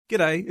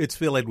G'day, it's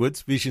Phil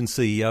Edwards, Vision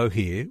CEO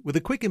here, with a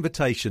quick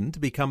invitation to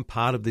become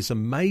part of this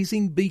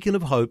amazing beacon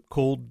of hope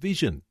called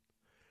Vision.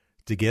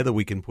 Together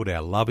we can put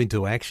our love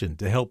into action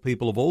to help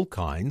people of all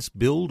kinds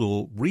build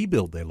or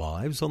rebuild their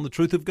lives on the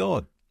truth of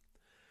God.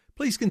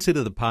 Please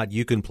consider the part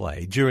you can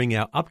play during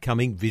our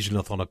upcoming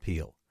Visionathon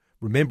appeal,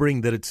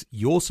 remembering that it's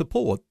your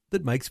support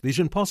that makes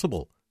Vision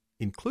possible,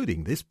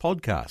 including this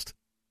podcast.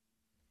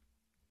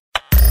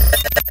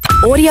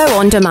 Audio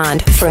on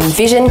demand from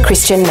Vision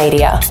Christian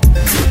Media.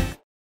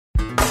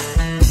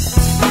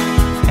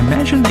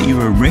 Imagine that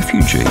you're a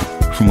refugee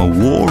from a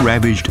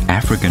war-ravaged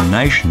African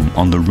nation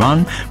on the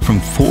run from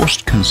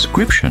forced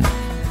conscription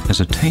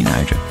as a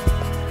teenager.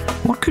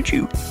 What could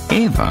you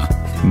ever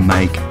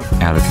make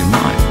out of your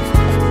life?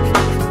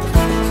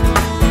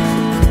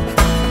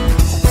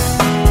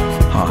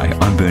 Hi,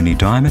 I'm Bernie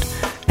Diamond,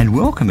 and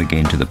welcome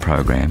again to the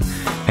program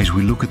as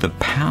we look at the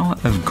power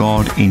of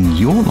God in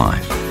your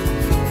life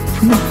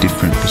from a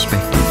different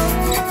perspective.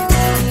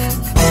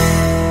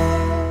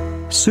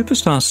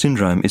 Superstar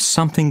syndrome is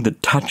something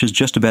that touches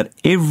just about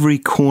every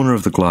corner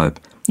of the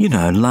globe. You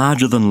know,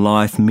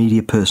 larger-than-life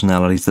media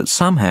personalities that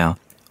somehow,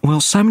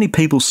 so many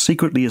people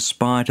secretly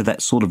aspire to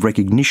that sort of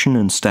recognition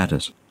and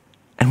status.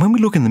 And when we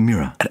look in the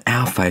mirror at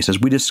our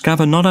faces, we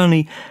discover not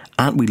only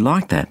aren't we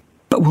like that,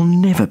 but we'll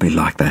never be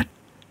like that.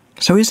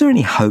 So is there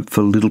any hope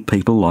for little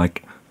people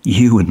like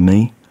you and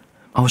me?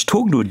 I was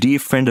talking to a dear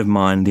friend of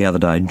mine the other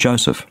day,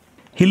 Joseph.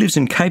 He lives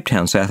in Cape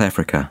Town, South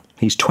Africa.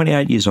 He's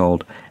 28 years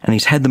old, and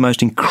he's had the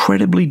most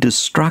incredibly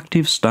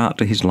destructive start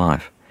to his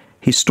life.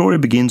 His story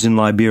begins in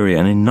Liberia,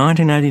 and in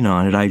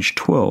 1989, at age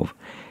 12,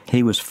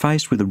 he was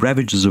faced with the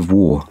ravages of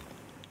war.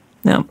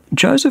 Now,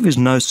 Joseph is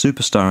no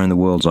superstar in the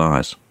world's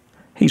eyes.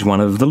 He's one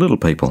of the little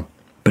people.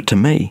 But to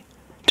me,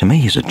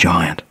 he's a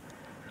giant.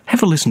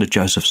 Have a listen to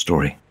Joseph's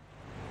story.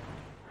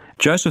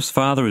 Joseph's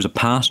father is a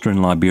pastor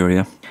in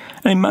Liberia,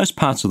 and in most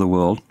parts of the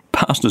world,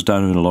 pastors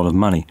don't earn a lot of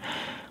money.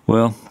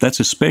 Well, that's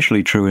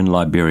especially true in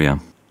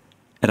Liberia.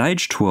 At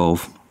age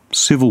 12,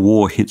 civil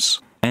war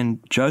hits, and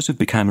Joseph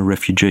became a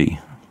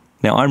refugee.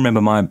 Now, I remember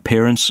my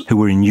parents, who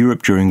were in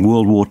Europe during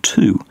World War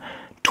II,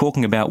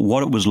 talking about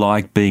what it was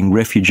like being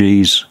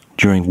refugees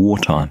during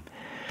wartime.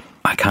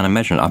 I can't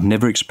imagine it. I've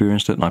never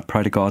experienced it, and I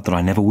pray to God that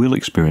I never will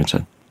experience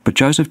it. But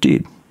Joseph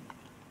did.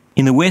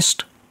 In the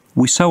West,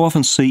 we so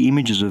often see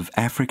images of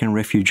African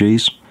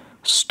refugees,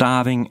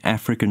 starving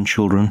African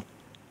children.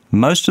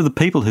 Most of the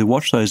people who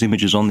watch those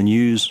images on the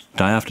news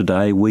day after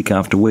day, week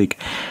after week,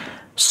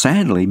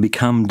 sadly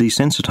become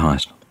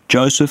desensitized.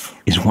 Joseph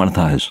is one of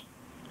those.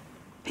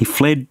 He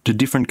fled to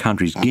different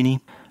countries,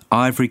 Guinea,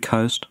 Ivory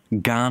Coast,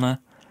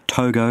 Ghana,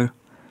 Togo.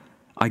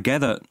 I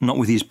gather not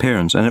with his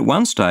parents, and at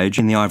one stage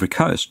in the Ivory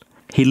Coast,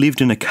 he lived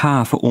in a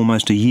car for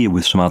almost a year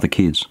with some other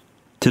kids.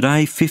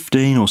 Today,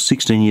 15 or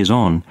 16 years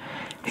on,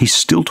 he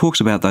still talks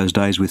about those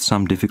days with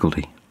some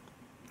difficulty.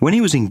 When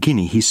he was in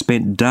Guinea, he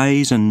spent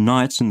days and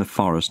nights in the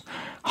forest,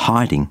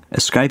 hiding,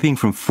 escaping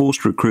from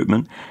forced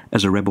recruitment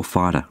as a rebel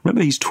fighter.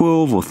 Remember, he's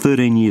 12 or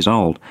 13 years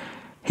old.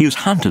 He was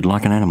hunted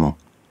like an animal.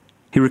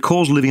 He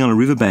recalls living on a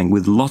riverbank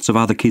with lots of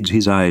other kids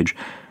his age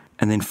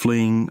and then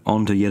fleeing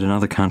on to yet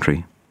another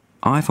country.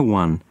 I, for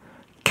one,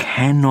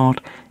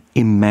 cannot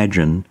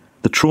imagine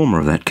the trauma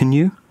of that. Can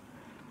you?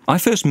 I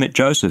first met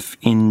Joseph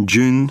in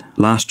June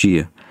last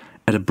year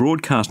at a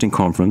broadcasting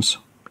conference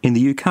in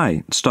the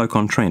UK,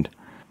 Stoke-on-Trent.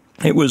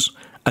 It was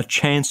a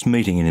chance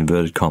meeting in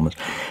inverted commas.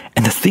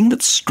 And the thing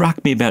that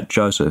struck me about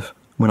Joseph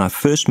when I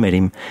first met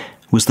him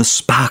was the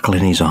sparkle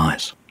in his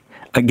eyes.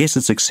 I guess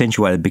it's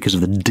accentuated because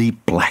of the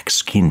deep black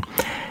skin.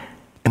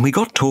 And we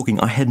got talking.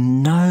 I had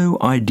no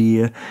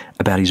idea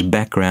about his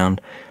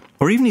background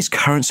or even his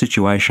current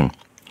situation.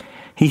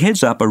 He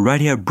heads up a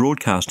radio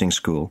broadcasting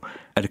school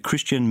at a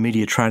Christian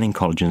media training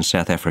college in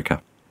South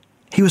Africa.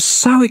 He was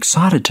so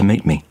excited to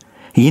meet me.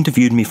 He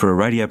interviewed me for a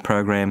radio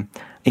program.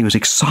 He was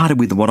excited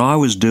with what I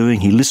was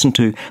doing. He listened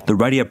to the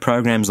radio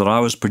programs that I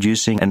was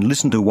producing and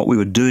listened to what we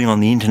were doing on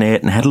the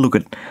internet and had a look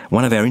at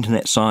one of our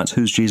internet sites,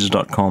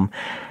 who'sjesus.com.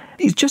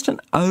 He's just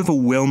an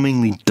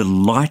overwhelmingly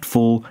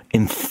delightful,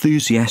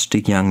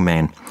 enthusiastic young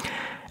man.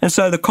 And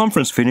so the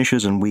conference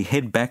finishes and we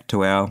head back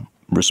to our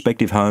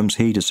respective homes,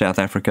 he to South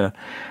Africa,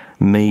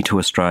 me to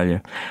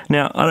Australia.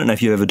 Now, I don't know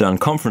if you've ever done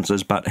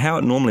conferences, but how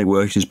it normally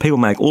works is people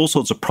make all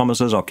sorts of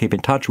promises. I'll keep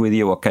in touch with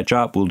you, I'll catch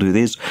up, we'll do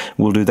this,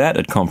 we'll do that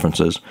at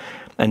conferences.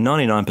 And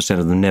 99%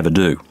 of them never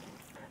do.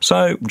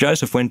 So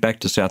Joseph went back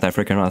to South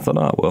Africa and I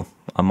thought,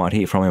 I might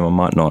hear from him, I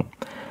might not.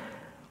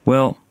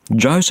 Well,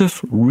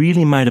 Joseph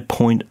really made a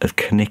point of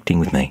connecting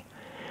with me.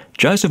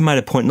 Joseph made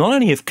a point not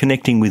only of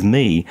connecting with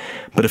me,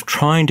 but of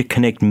trying to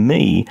connect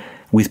me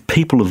with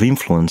people of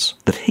influence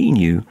that he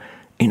knew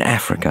in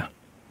Africa,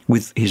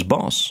 with his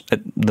boss at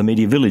the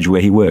media village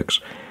where he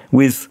works,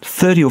 with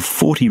 30 or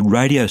 40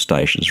 radio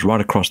stations right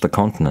across the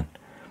continent.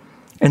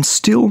 And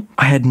still,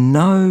 I had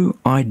no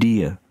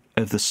idea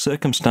of the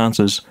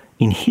circumstances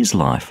in his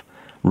life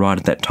right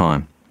at that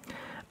time.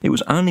 It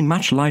was only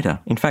much later,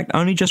 in fact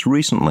only just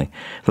recently,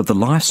 that the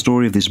life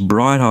story of this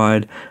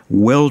bright-eyed,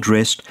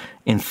 well-dressed,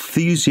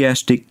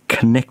 enthusiastic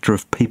connector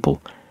of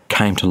people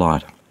came to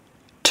light.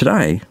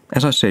 Today,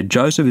 as I said,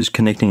 Joseph is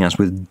connecting us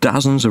with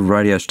dozens of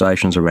radio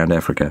stations around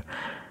Africa,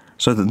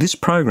 so that this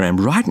program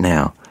right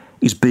now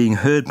is being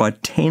heard by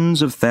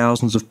tens of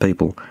thousands of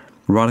people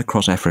right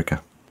across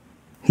Africa.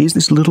 Here's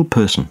this little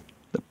person,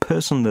 the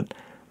person that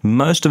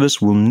most of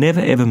us will never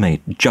ever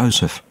meet,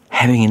 Joseph,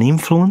 having an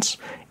influence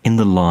in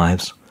the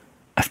lives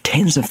of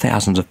tens of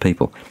thousands of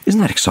people.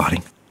 Isn't that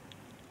exciting?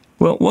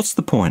 Well, what's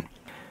the point?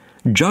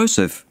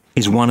 Joseph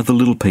is one of the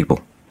little people.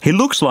 He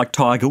looks like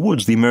Tiger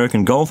Woods, the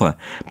American golfer,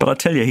 but I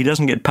tell you, he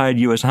doesn't get paid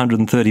US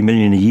 $130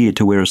 million a year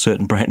to wear a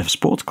certain brand of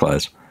sports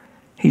clothes.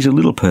 He's a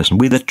little person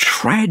with a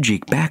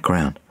tragic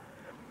background.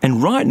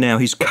 And right now,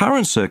 his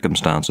current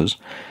circumstances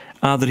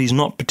are that he's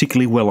not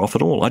particularly well off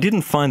at all. I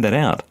didn't find that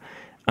out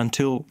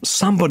until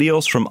somebody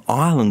else from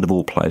Ireland, of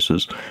all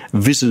places,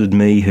 visited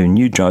me who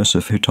knew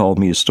Joseph, who told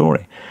me his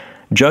story.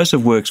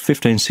 Joseph works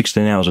 15,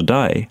 16 hours a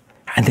day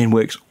and then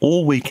works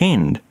all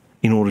weekend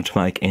in order to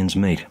make ends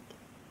meet.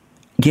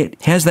 Yet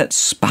he has that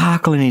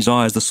sparkle in his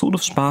eyes, the sort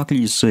of sparkle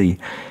you see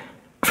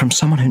from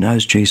someone who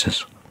knows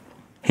Jesus.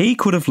 He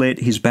could have let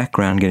his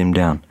background get him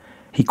down.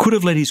 He could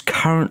have let his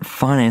current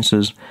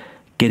finances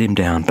get him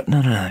down. But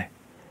no.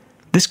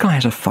 This guy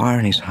has a fire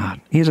in his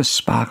heart. He has a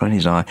sparkle in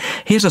his eye.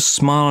 He has a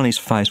smile on his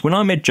face. When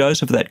I met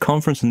Joseph at that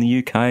conference in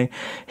the UK,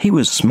 he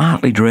was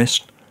smartly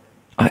dressed.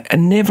 I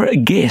never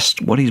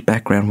guessed what his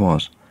background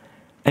was.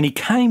 And he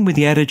came with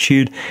the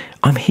attitude,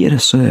 I'm here to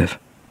serve.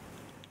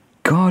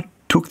 God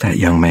took that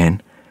young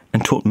man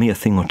and taught me a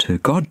thing or two.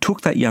 God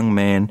took that young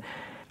man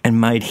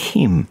and made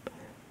him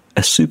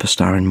a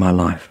superstar in my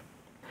life.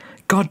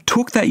 God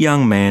took that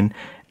young man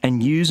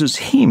and uses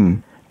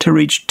him to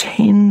reach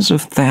tens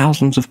of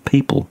thousands of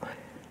people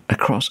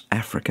across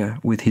Africa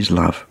with his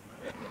love.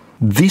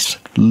 This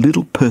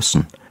little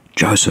person,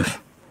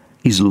 Joseph,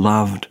 is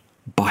loved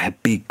by a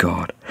big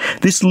God.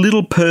 This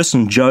little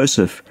person,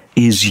 Joseph,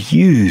 is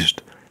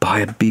used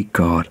by a big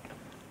God.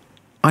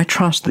 I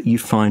trust that you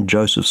find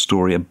Joseph's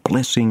story a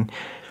blessing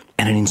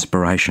and an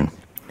inspiration.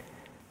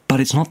 But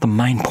it's not the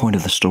main point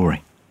of the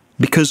story,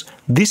 because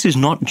this is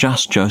not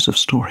just Joseph's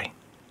story.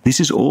 This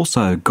is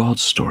also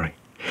God's story.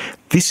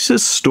 This is a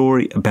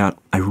story about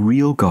a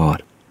real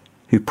God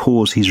who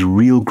pours his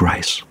real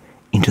grace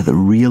into the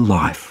real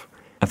life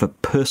of a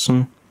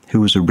person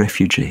who was a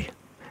refugee,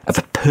 of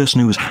a person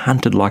who was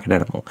hunted like an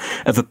animal,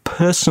 of a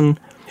person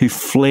who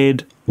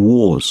fled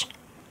wars.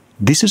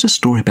 This is a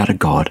story about a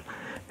God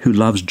who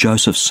loves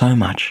Joseph so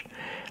much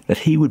that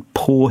he would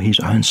pour his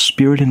own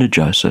spirit into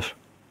Joseph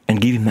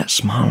and give him that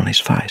smile on his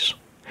face.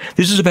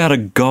 This is about a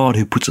God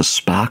who puts a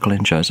sparkle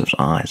in Joseph's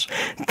eyes.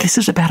 This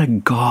is about a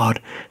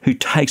God who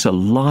takes a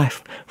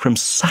life from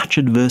such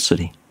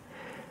adversity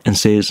and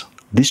says,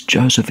 this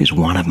Joseph is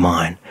one of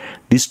mine.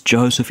 This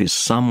Joseph is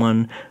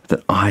someone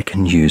that I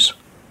can use.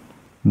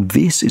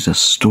 This is a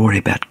story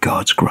about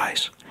God's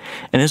grace.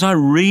 And as I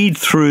read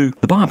through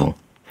the Bible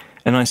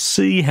and I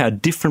see how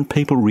different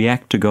people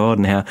react to God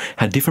and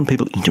how different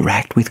people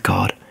interact with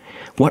God,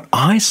 what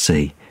I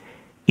see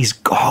is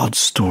God's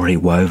story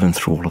woven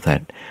through all of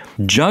that.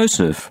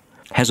 Joseph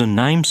has a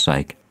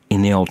namesake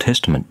in the Old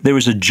Testament. There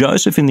is a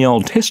Joseph in the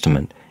Old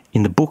Testament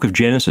in the book of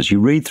Genesis. You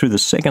read through the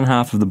second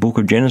half of the book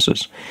of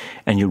Genesis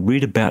and you'll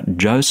read about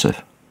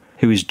Joseph,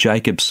 who is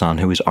Jacob's son,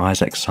 who is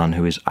Isaac's son,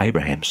 who is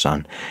Abraham's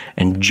son.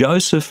 And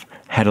Joseph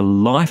had a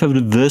life of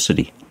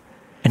adversity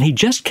and he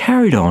just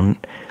carried on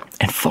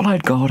and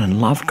followed God and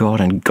loved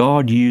God, and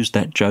God used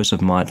that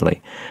Joseph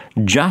mightily.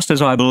 Just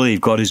as I believe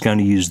God is going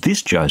to use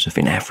this Joseph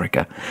in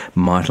Africa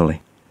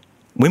mightily.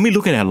 When we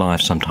look at our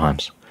lives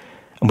sometimes,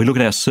 and we look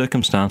at our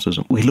circumstances,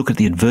 we look at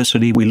the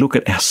adversity, we look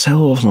at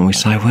ourselves and we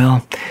say,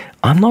 well,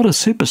 I'm not a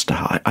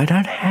superstar. I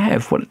don't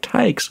have what it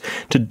takes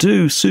to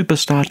do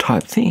superstar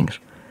type things.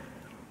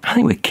 I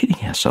think we're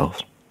kidding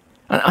ourselves.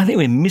 I think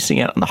we're missing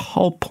out on the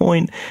whole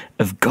point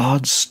of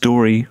God's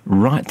story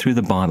right through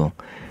the Bible,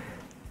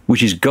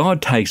 which is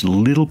God takes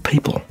little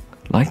people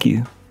like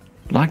you,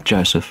 like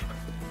Joseph,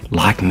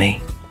 like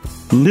me,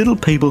 little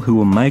people who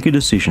will make a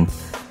decision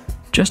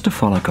just to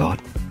follow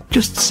God,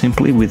 just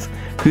simply with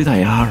who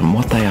they are and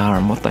what they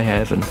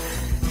have.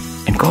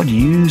 And God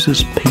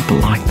uses people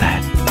like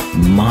that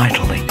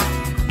mightily,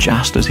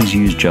 just as he's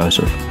used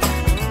Joseph.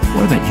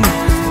 What about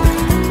you?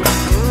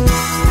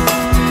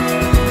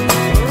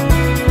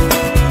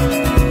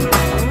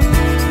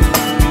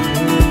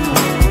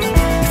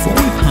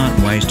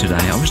 Today,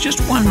 I was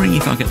just wondering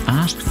if I could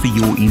ask for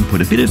your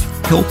input, a bit of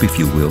help, if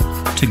you will,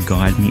 to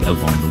guide me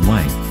along the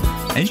way.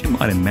 As you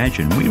might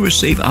imagine, we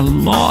receive a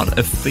lot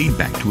of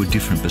feedback to a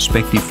different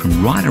perspective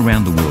from right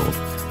around the world.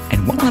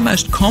 And one of the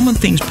most common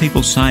things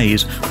people say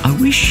is, I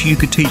wish you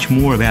could teach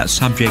more about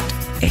subject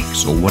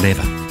X or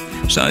whatever.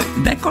 So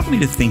that got me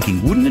to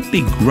thinking, wouldn't it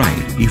be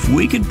great if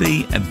we could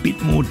be a bit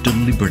more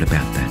deliberate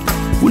about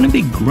that? Wouldn't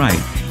it be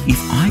great if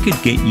I could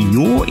get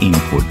your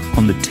input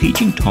on the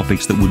teaching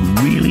topics that would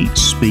really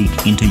speak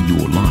into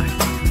your life?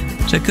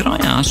 So could I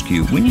ask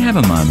you, when you have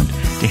a moment,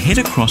 to head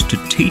across to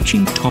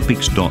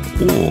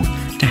teachingtopics.org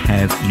to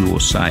have your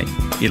say.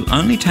 It'll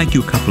only take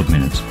you a couple of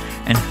minutes,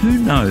 And who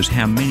knows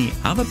how many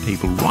other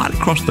people right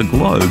across the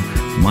globe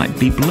might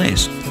be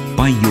blessed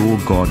by your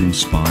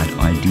God-inspired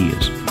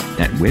ideas.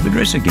 That web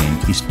address again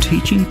is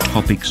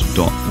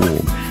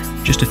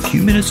teachingtopics.org. Just a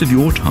few minutes of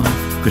your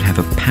time could have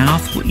a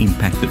powerful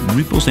impact that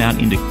ripples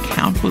out into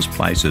countless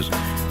places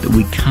that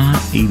we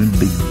can't even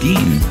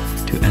begin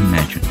to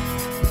imagine.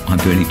 I'm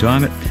Bernie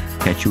Diamond.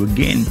 Catch you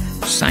again,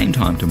 same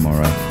time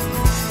tomorrow,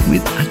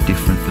 with a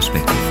different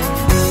perspective.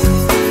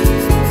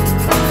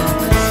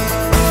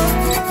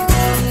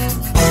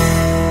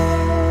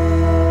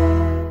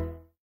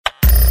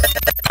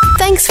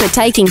 Thanks for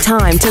taking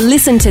time to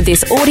listen to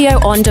this audio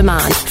on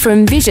demand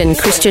from Vision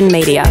Christian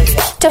Media.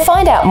 To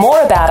find out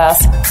more about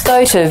us,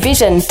 go to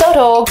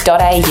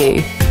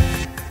vision.org.au.